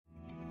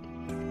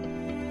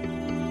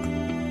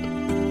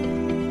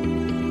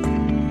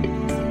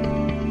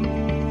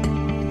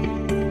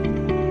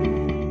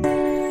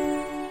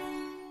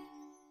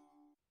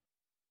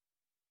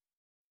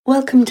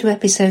Welcome to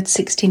episode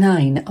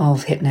 69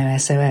 of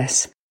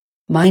HypnoSOS.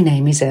 My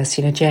name is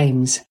Ursula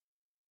James.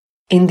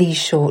 In these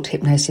short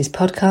hypnosis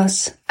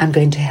podcasts, I'm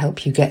going to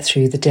help you get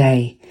through the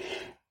day.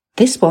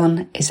 This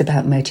one is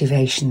about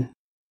motivation,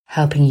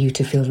 helping you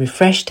to feel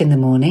refreshed in the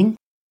morning,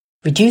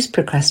 reduce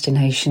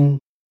procrastination,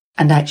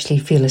 and actually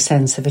feel a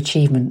sense of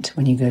achievement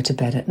when you go to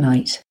bed at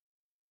night.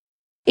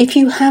 If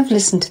you have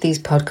listened to these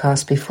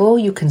podcasts before,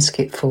 you can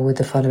skip forward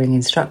the following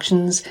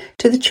instructions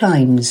to the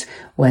chimes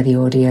where the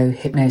audio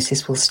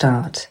hypnosis will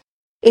start.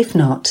 If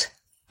not,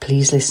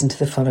 please listen to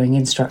the following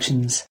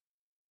instructions.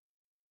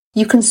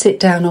 You can sit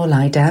down or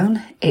lie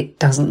down, it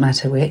doesn't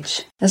matter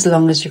which, as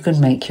long as you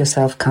can make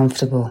yourself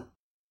comfortable.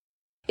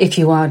 If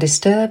you are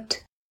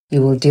disturbed,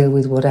 you will deal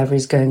with whatever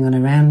is going on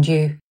around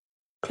you.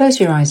 Close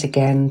your eyes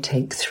again,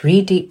 take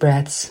 3 deep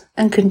breaths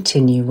and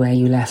continue where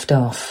you left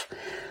off.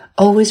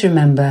 Always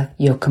remember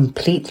you're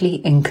completely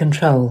in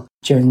control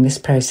during this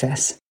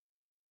process.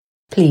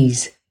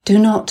 Please do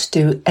not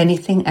do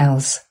anything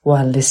else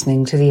while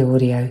listening to the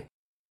audio,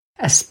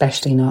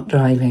 especially not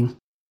driving.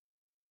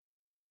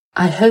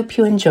 I hope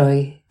you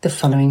enjoy the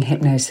following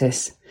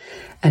hypnosis,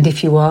 and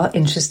if you are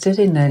interested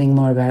in learning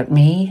more about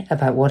me,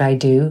 about what I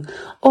do,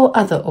 or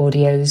other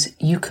audios,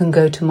 you can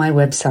go to my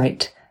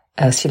website,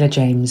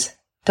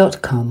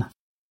 ursulajames.com.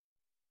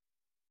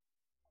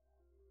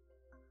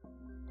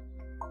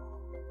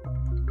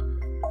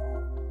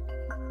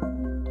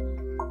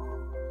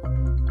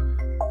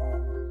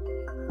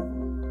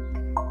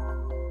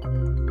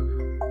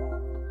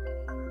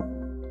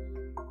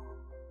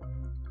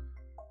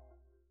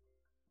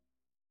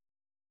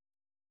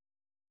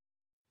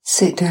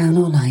 Sit down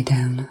or lie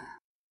down.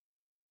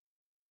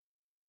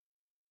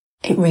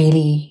 It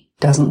really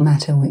doesn't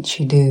matter which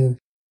you do,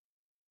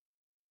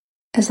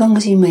 as long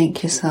as you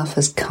make yourself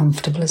as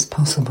comfortable as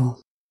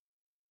possible,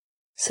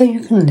 so you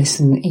can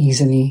listen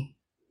easily.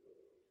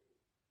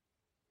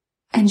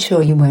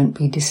 Ensure you won't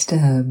be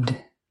disturbed,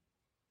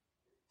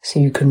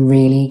 so you can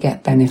really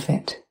get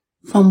benefit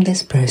from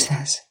this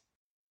process.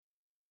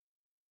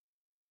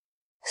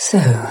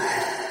 So,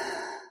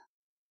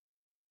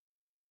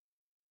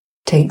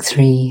 take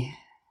 3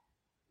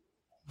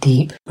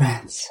 deep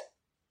breaths,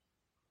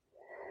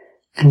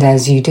 and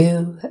as you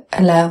do,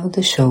 allow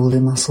the shoulder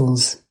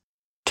muscles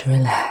to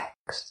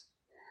relax.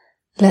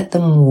 Let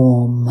them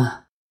warm.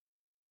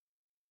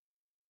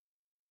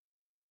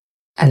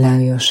 Allow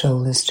your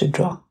shoulders to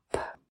drop.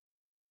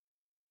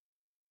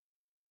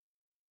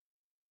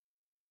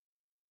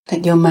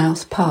 Let your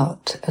mouth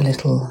part a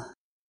little,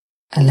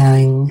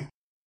 allowing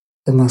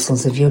the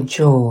muscles of your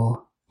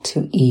jaw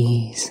to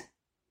ease.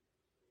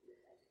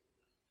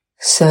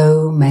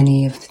 So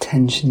many of the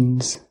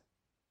tensions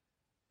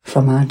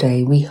from our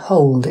day we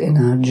hold in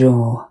our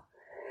jaw,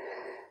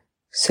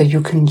 so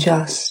you can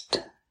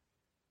just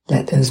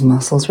let those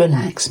muscles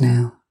relax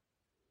now.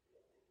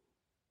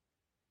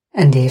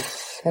 And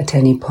if at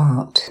any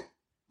part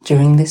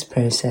during this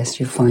process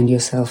you find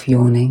yourself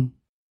yawning,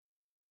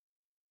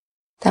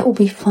 that will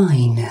be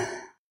fine,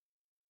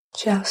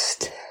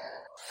 just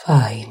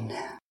fine.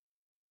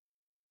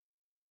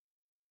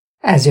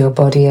 As your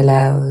body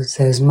allows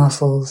those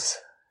muscles,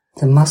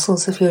 the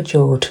muscles of your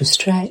jaw, to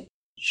stretch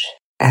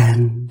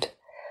and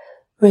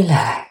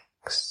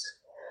relax,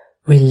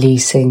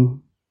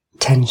 releasing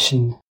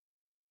tension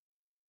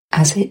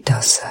as it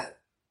does so.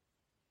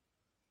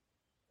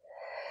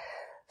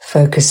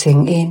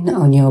 Focusing in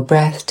on your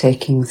breath,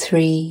 taking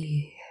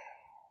 3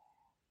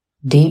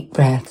 deep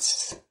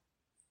breaths.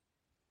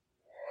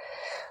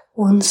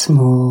 Once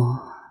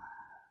more,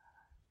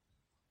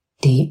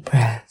 deep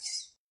breaths.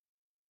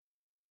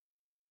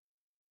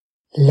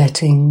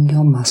 Letting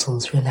your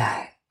muscles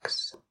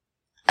relax.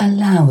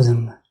 Allow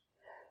them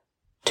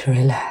to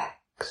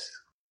relax.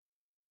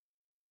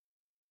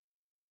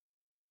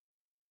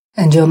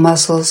 And your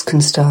muscles can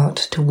start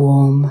to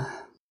warm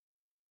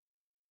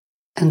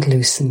and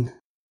loosen.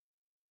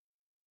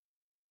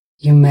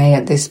 You may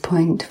at this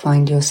point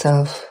find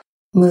yourself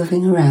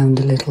moving around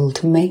a little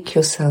to make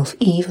yourself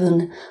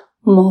even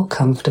more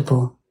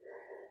comfortable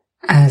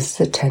as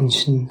the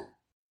tension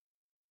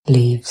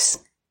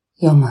leaves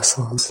your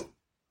muscles.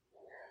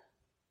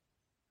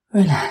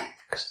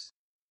 Relax.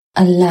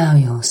 Allow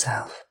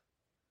yourself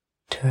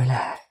to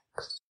relax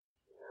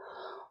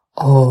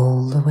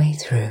all the way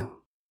through.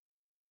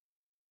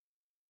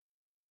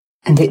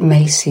 And it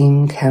may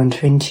seem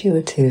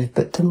counterintuitive,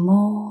 but the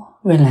more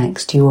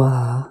relaxed you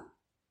are,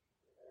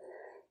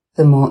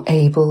 the more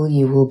able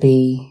you will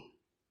be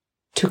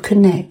to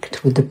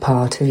connect with the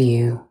part of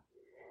you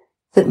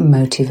that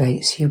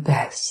motivates you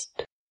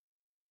best.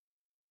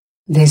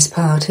 This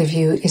part of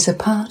you is a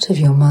part of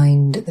your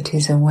mind that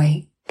is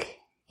awake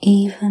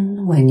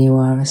even when you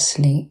are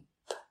asleep,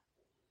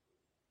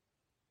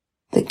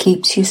 that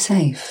keeps you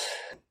safe,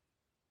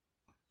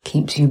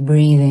 keeps you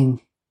breathing,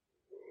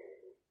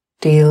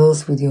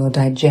 deals with your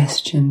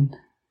digestion,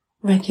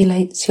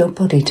 regulates your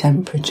body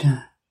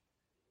temperature,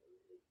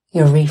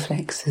 your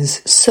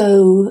reflexes,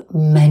 so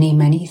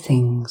many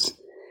things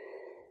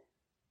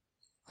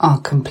are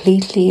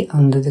completely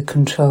under the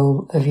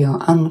control of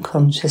your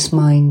unconscious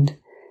mind,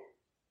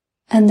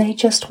 and they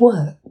just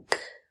work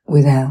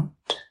without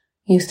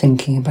you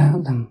thinking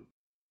about them.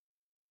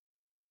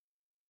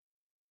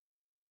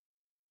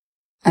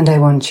 And I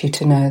want you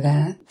to know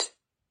that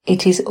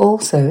it is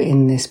also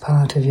in this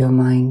part of your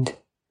mind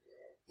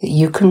that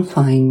you can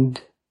find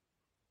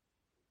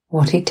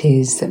what it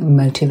is that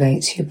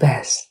motivates you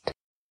best,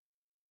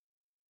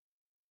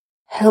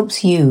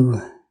 helps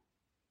you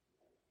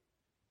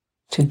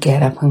to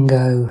get up and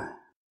go,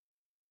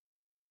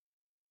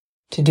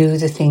 to do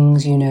the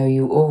things you know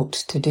you ought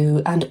to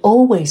do and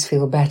always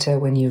feel better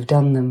when you've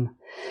done them,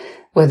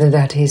 whether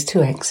that is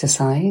to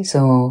exercise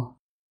or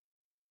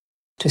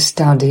to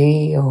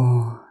study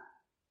or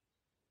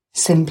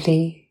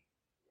simply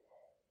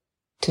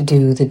to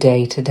do the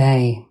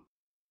day-to-day.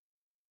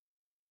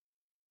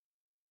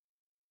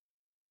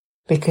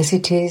 Because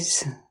it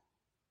is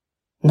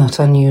not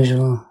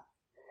unusual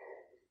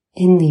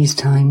in these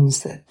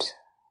times that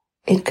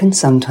it can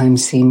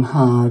sometimes seem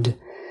hard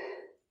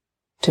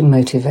to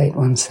motivate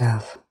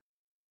oneself,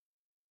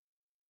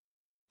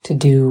 to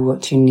do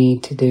what you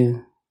need to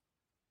do,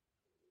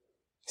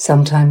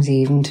 sometimes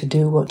even to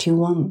do what you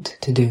want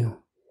to do.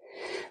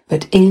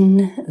 But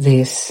in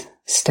this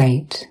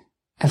state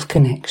of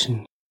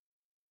connection,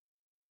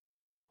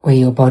 where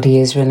your body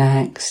is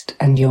relaxed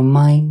and your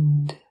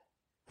mind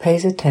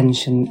pays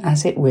attention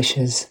as it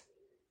wishes,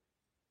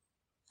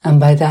 and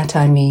by that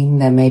I mean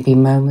there may be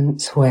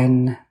moments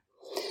when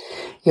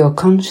your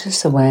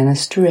conscious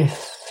awareness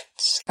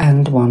drifts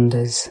and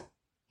wanders.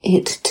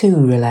 It too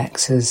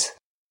relaxes,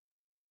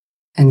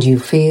 and you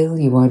feel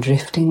you are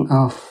drifting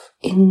off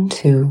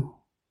into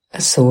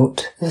a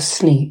sort of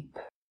sleep.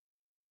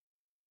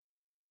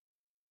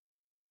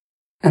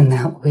 And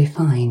that will be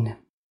fine.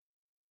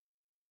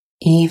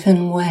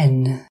 Even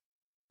when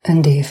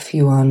and if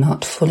you are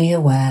not fully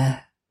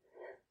aware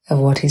of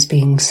what is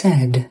being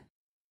said,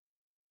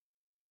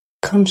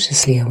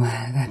 consciously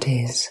aware, that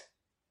is,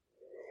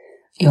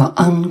 your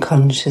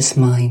unconscious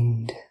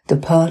mind, the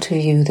part of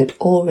you that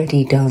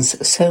already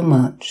does so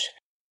much,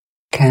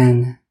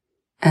 can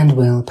and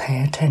will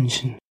pay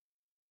attention.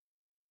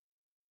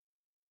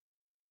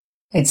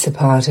 It's the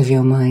part of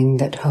your mind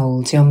that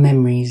holds your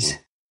memories,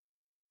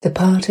 the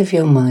part of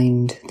your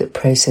mind that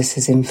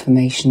processes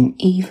information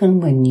even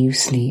when you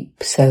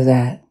sleep, so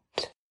that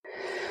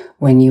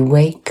when you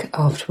wake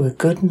after a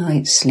good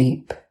night's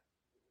sleep,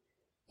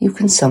 you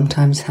can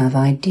sometimes have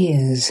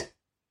ideas,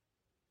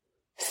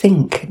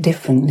 think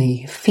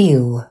differently,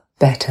 feel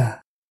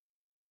better.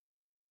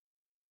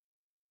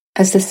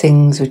 As the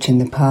things which in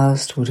the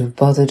past would have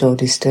bothered or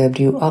disturbed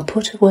you are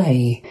put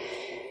away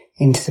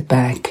into the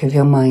back of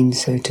your mind,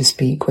 so to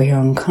speak, where your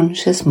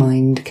unconscious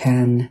mind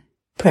can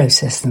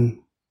process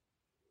them,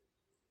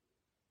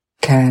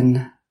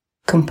 can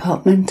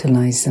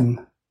compartmentalize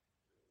them,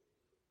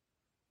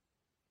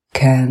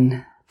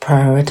 can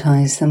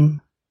prioritize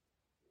them,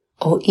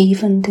 or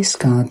even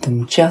discard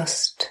them.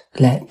 Just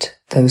let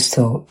those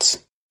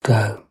thoughts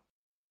go.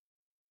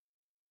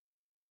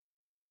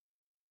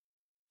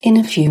 In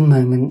a few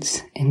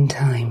moments in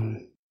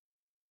time.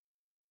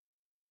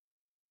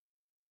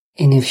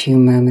 In a few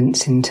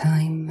moments in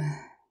time,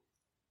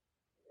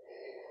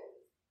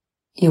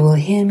 you will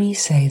hear me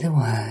say the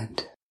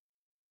word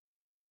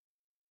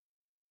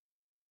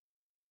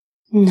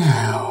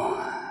now.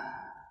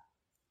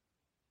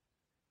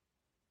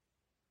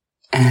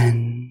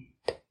 And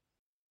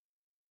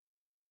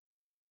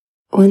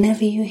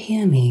whenever you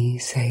hear me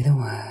say the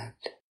word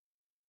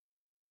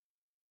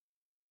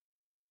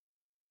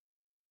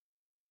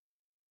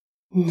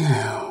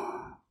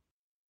now,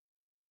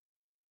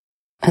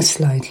 a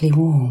slightly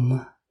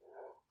warm,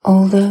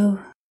 although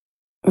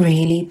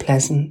really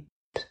pleasant,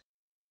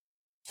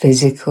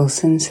 physical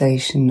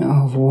sensation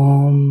of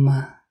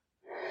warm,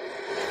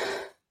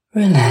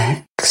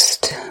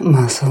 relaxed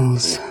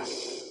muscles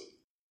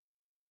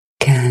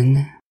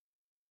can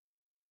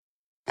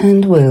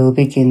and will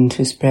begin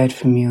to spread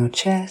from your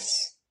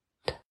chest,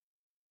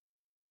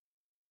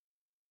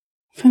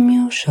 from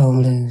your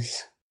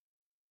shoulders,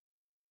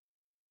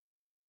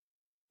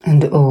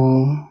 and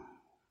all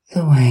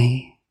the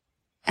way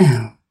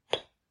out,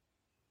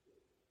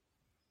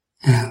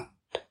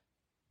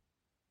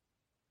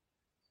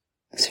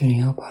 through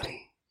your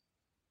body,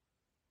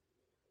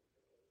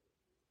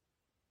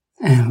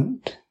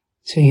 out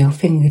through your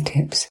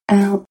fingertips,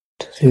 out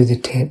through the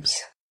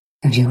tips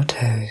of your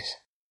toes.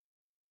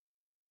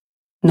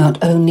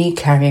 Not only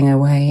carrying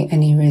away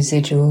any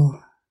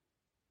residual,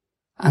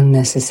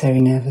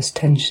 unnecessary nervous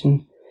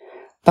tension,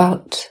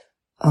 but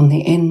on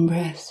the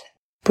in-breath,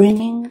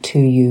 bringing to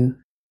you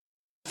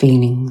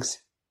feelings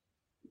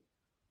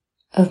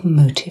of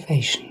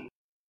motivation.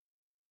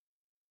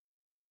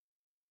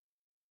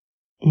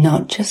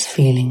 Not just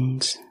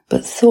feelings,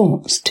 but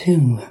thoughts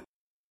too.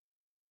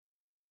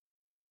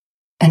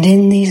 And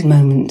in these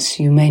moments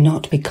you may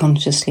not be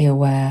consciously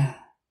aware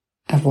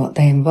of what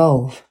they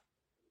involve.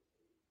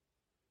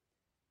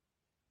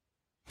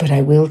 But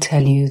I will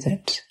tell you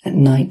that at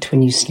night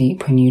when you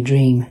sleep, when you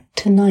dream,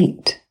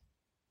 tonight,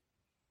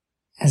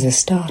 as a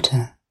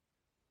starter.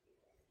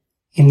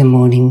 In the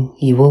morning,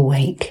 you will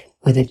wake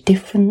with a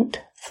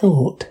different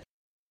thought.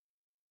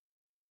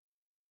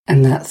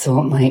 And that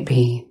thought might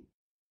be,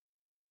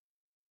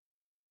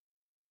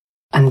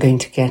 I'm going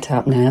to get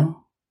up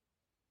now,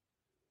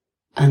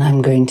 and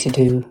I'm going to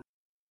do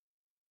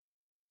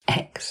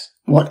X,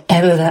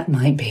 whatever that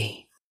might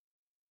be.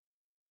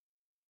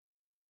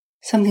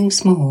 Something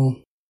small,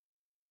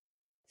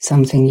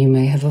 something you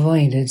may have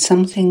avoided,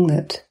 something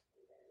that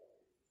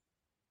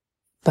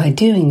by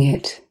doing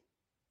it,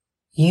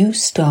 you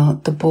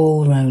start the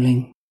ball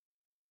rolling.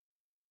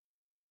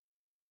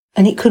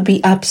 And it could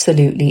be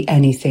absolutely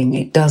anything.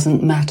 It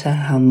doesn't matter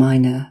how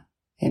minor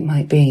it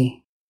might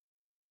be.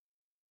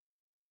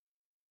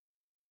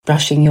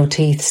 Brushing your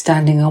teeth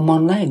standing on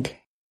one leg.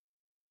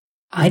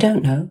 I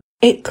don't know.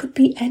 It could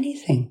be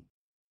anything.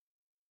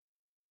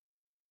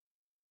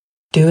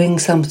 Doing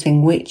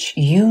something which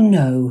you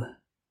know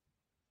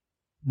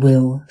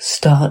will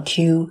start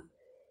you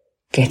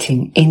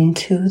getting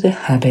into the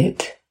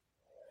habit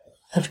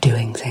of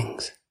doing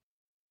things.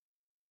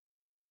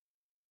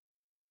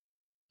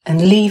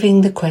 And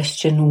leaving the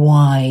question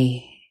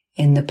why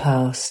in the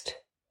past.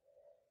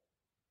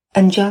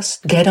 And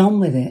just get on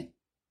with it.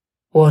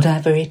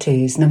 Whatever it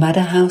is, no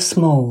matter how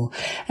small.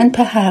 And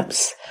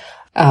perhaps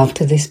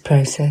after this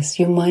process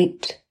you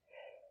might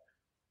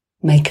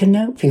make a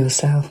note for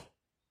yourself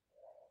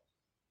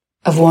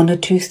of one or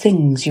two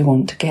things you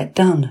want to get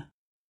done.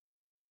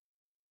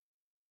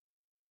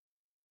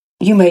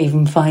 You may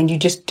even find you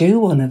just do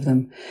one of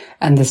them,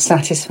 and the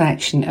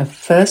satisfaction of,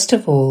 first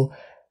of all,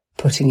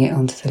 putting it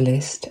onto the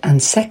list,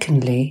 and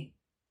secondly,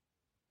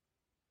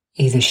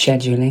 either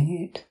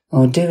scheduling it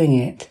or doing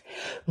it,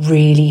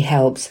 really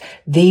helps.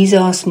 These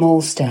are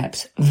small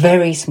steps,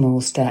 very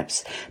small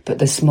steps, but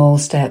the small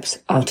steps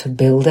are to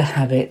build a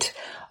habit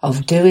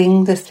of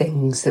doing the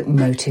things that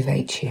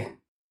motivate you.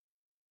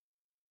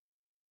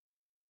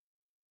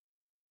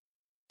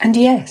 And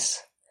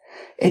yes,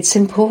 it's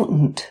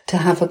important to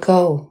have a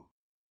goal.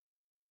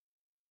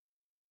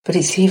 But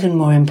it's even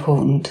more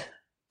important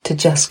to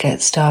just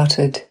get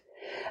started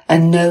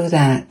and know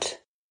that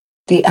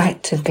the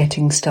act of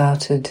getting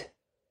started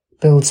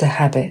builds a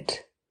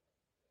habit.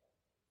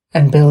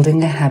 And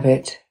building a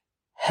habit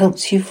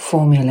helps you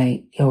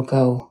formulate your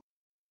goal,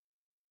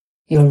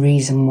 your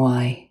reason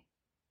why.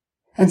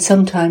 And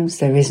sometimes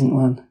there isn't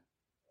one.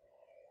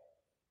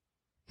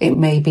 It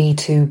may be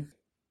to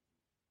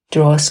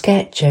draw a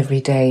sketch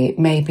every day. It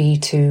may be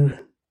to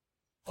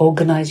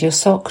organise your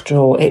sock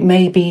drawer. It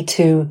may be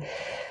to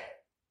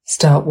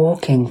start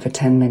walking for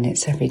 10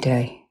 minutes every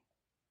day.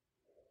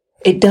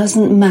 It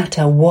doesn't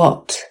matter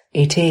what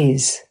it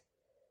is,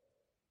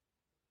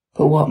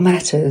 but what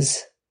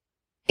matters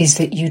is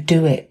that you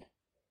do it.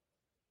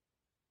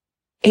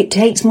 It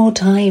takes more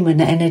time and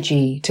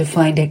energy to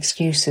find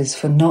excuses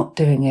for not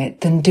doing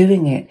it than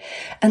doing it.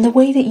 And the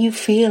way that you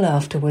feel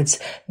afterwards,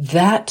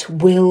 that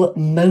will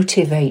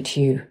motivate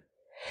you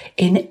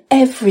in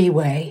every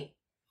way,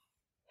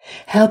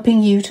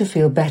 helping you to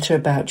feel better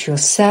about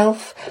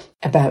yourself,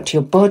 about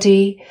your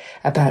body,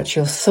 about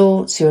your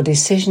thoughts, your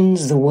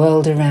decisions, the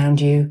world around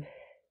you.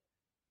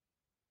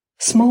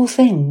 Small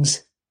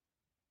things,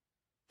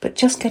 but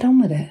just get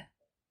on with it.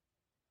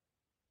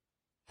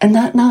 And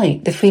that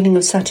night, the feeling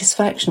of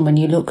satisfaction when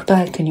you look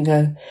back and you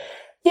go,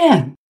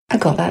 yeah, I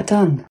got that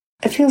done.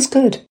 It feels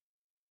good.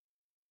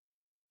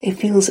 It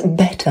feels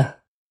better.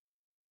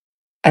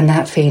 And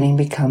that feeling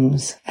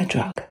becomes a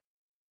drug.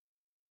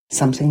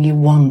 Something you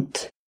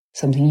want,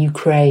 something you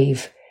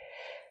crave,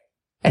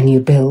 and you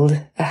build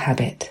a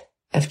habit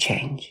of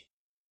change.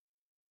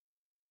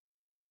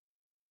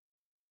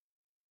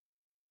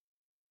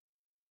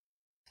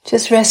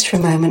 Just rest for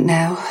a moment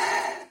now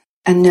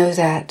and know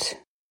that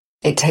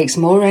it takes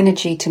more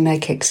energy to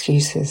make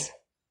excuses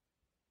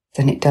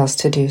than it does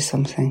to do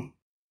something.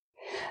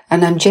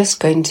 And I'm just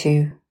going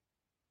to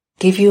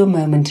give you a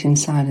moment in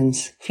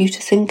silence for you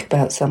to think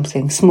about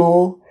something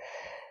small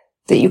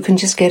that you can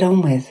just get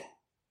on with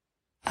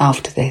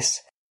after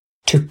this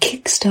to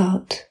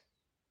kickstart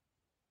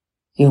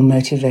your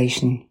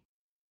motivation.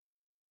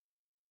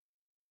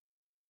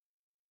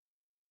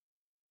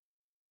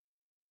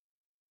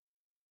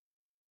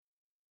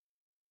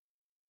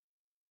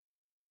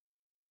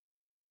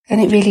 And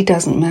it really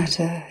doesn't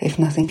matter if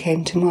nothing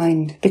came to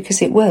mind,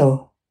 because it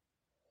will.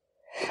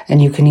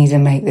 And you can either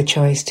make the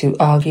choice to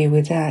argue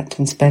with that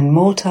and spend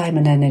more time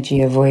and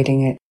energy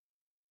avoiding it,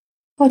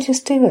 or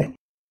just do it.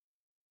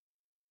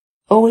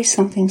 Always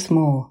something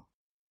small.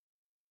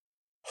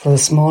 For the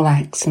small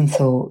acts and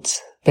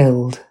thoughts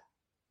build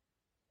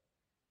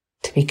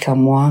to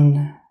become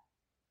one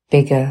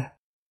bigger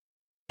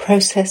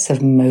process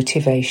of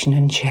motivation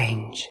and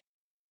change.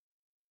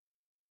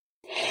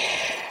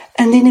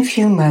 And in a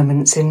few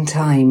moments in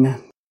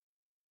time,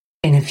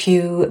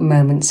 you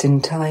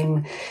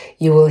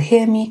will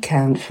hear me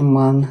count from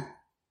 1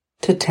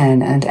 to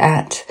 10, and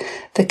at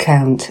the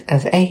count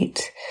of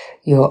 8,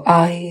 your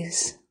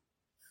eyes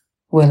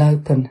will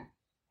open.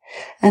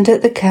 And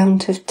at the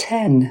count of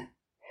 10,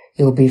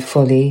 you'll be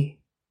fully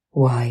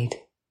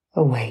wide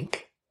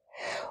awake.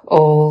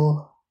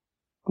 All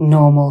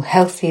normal,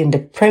 healthy and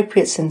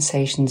appropriate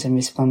sensations and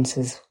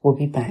responses will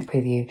be back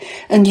with you,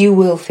 and you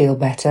will feel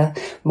better,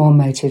 more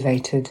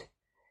motivated,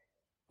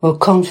 more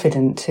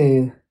confident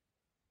too.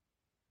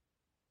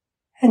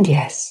 And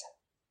yes,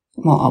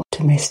 more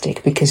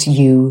optimistic because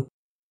you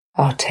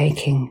are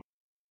taking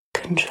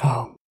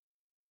control.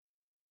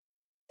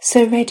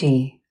 So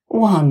ready?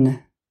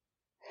 1,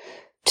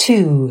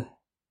 2,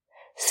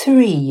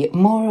 3,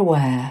 more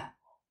aware.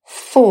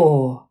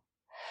 4,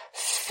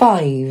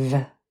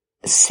 5,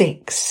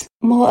 6,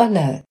 more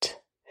alert.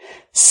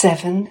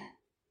 7,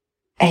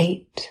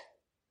 8,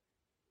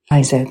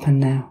 eyes open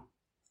now.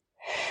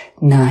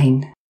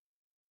 9,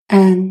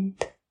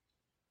 and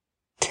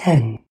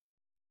 10.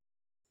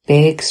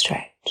 Big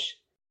stretch.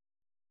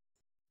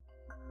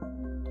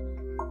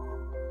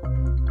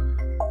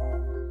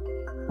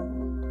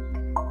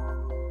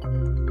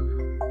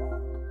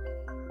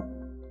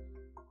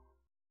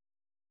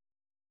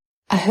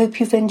 I hope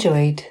you've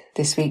enjoyed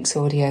this week's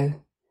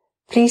audio.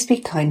 Please be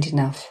kind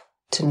enough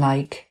to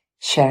like,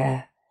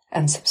 share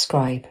and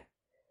subscribe.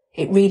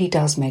 It really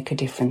does make a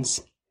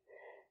difference.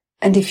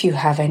 And if you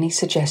have any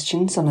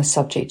suggestions on a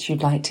subject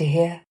you'd like to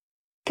hear,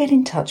 get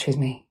in touch with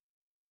me.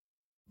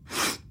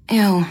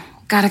 Ew,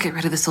 gotta get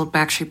rid of this old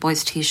Backstreet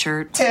Boys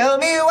t-shirt. Tell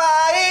me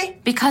why.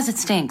 Because it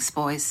stinks,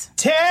 boys.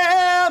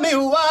 Tell me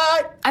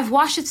why. I've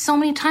washed it so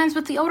many times,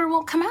 but the odor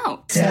won't come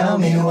out. Tell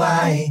me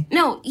why.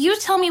 No, you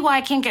tell me why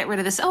I can't get rid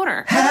of this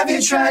odor. Have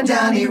you tried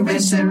Downy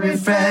Rinse and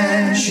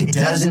Refresh? It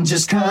doesn't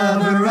just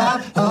cover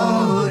up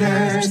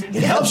odors,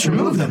 it helps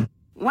remove them.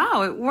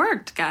 Wow, it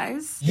worked,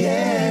 guys.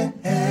 Yeah.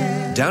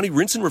 Downy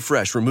Rinse and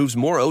Refresh removes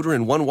more odor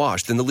in one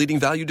wash than the leading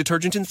value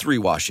detergent in 3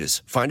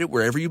 washes. Find it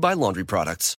wherever you buy laundry products.